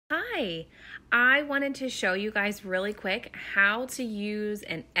Hi, I wanted to show you guys really quick how to use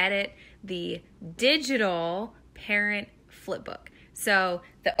and edit the digital parent flipbook. So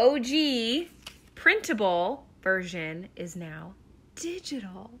the OG printable version is now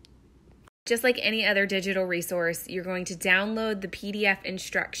digital. Just like any other digital resource, you're going to download the PDF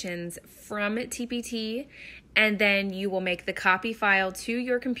instructions from TPT, and then you will make the copy file to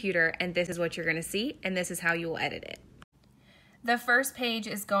your computer, and this is what you're going to see, and this is how you will edit it. The first page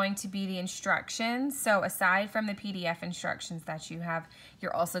is going to be the instructions. So aside from the PDF instructions that you have,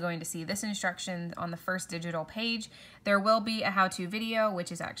 you're also going to see this instruction on the first digital page. There will be a how-to video,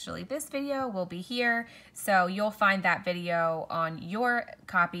 which is actually this video will be here. So you'll find that video on your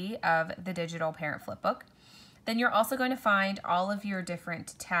copy of the digital parent flipbook. Then you're also going to find all of your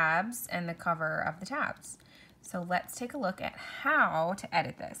different tabs and the cover of the tabs. So let's take a look at how to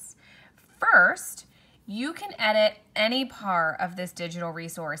edit this. First, you can edit any part of this digital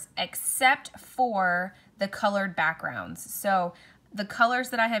resource except for the colored backgrounds. So the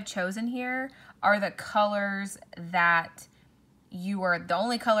colors that I have chosen here are the colors that the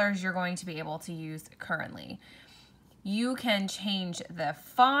only colors you're going to be able to use currently. You can change the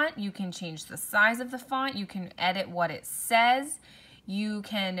font, you can change the size of the font, you can edit what it says. You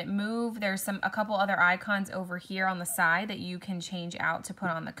can move, there's a couple other icons over here on the side that you can change out to put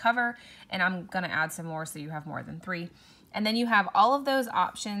on the cover, and I'm gonna add some more so you have more than 3. And then you have all of those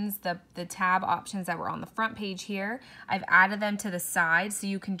options, the tab options that were on the front page here. I've added them to the side so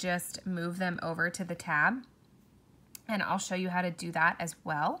you can just move them over to the tab, and I'll show you how to do that as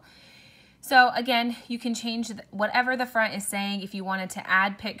well. So again, you can change whatever the front is saying. If you wanted to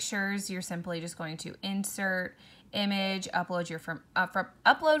add pictures, you're simply just going to insert image,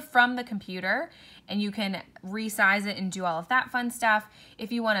 upload from the computer, and you can resize it and do all of that fun stuff.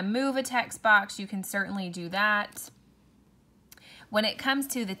 If you want to move a text box, you can certainly do that. When it comes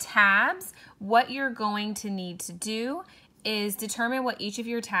to the tabs, what you're going to need to do is determine what each of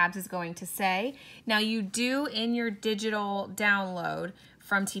your tabs is going to say. Now you do in your digital download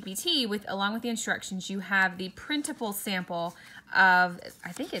from TPT, along with the instructions, you have the printable sample of,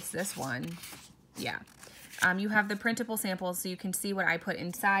 I think it's this one, yeah. You have the printable samples so you can see what I put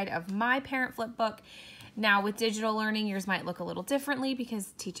inside of my parent flipbook. Now with digital learning, yours might look a little differently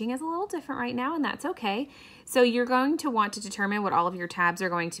because teaching is a little different right now, and that's okay. So you're going to want to determine what all of your tabs are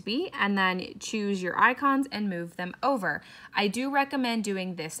going to be and then choose your icons and move them over. I do recommend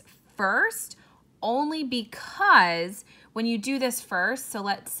doing this first only because when you do this first, so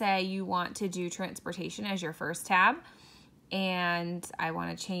let's say you want to do transportation as your first tab, and I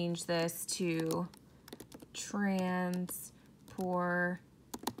want to change this to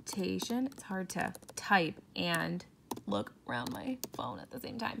transportation. It's hard to type and look around my phone at the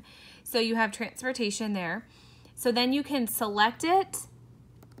same time. So you have transportation there. So then you can select it,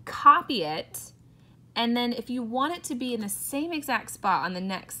 copy it, and then if you want it to be in the same exact spot on the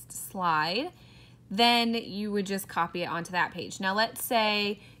next slide, then you would just copy it onto that page. Now let's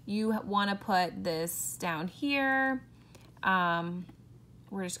say you want to put this down here.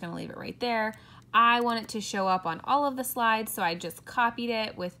 We're just going to leave it right there. I want it to show up on all of the slides, so I just copied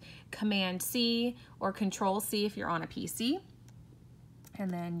it with Command C or Control C if you're on a PC.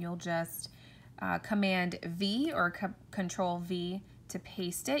 And then you'll just Command V or Control V to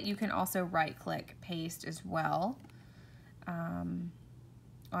paste it. You can also right-click paste as well on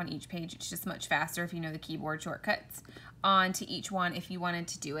each page. It's just much faster if you know the keyboard shortcuts onto each one if you wanted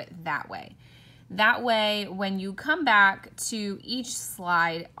to do it that way. That way, when you come back to each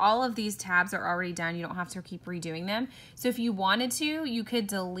slide, all of these tabs are already done. You don't have to keep redoing them. So if you wanted to, you could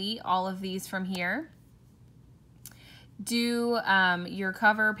delete all of these from here. Do your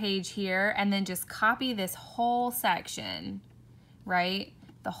cover page here, and then just copy this whole section, right?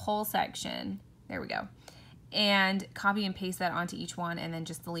 The whole section. There we go. And copy and paste that onto each one, and then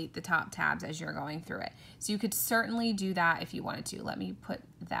just delete the top tabs as you're going through it. So you could certainly do that if you wanted to. Let me put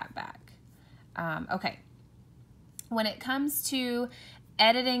that back. Okay, when it comes to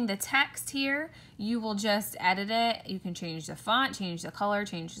editing the text here, you will just edit it. You can change the font, change the color,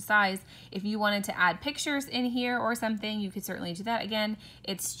 change the size. If you wanted to add pictures in here or something, you could certainly do that. Again,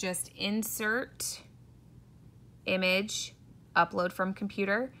 it's just insert, image, upload from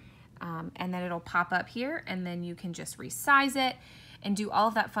computer, and then it'll pop up here, and then you can just resize it and do all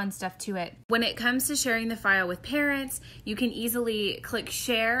of that fun stuff to it. When it comes to sharing the file with parents, you can easily click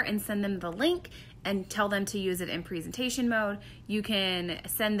share and send them the link and tell them to use it in presentation mode. You can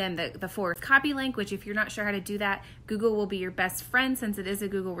send them the forward copy link, which if you're not sure how to do that, Google will be your best friend since it is a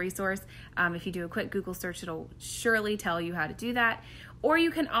Google resource. If you do a quick Google search, it'll surely tell you how to do that. Or you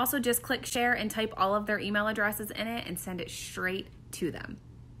can also just click share and type all of their email addresses in it and send it straight to them.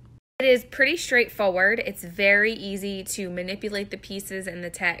 It is pretty straightforward. It's very easy to manipulate the pieces in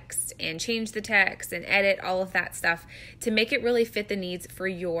the text and change the text and edit all of that stuff to make it really fit the needs for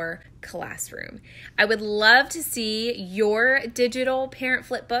your classroom. I would love to see your digital parent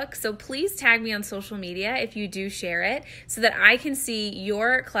flipbook, so please tag me on social media if you do share it so that I can see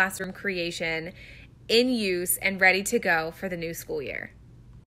your classroom creation in use and ready to go for the new school year.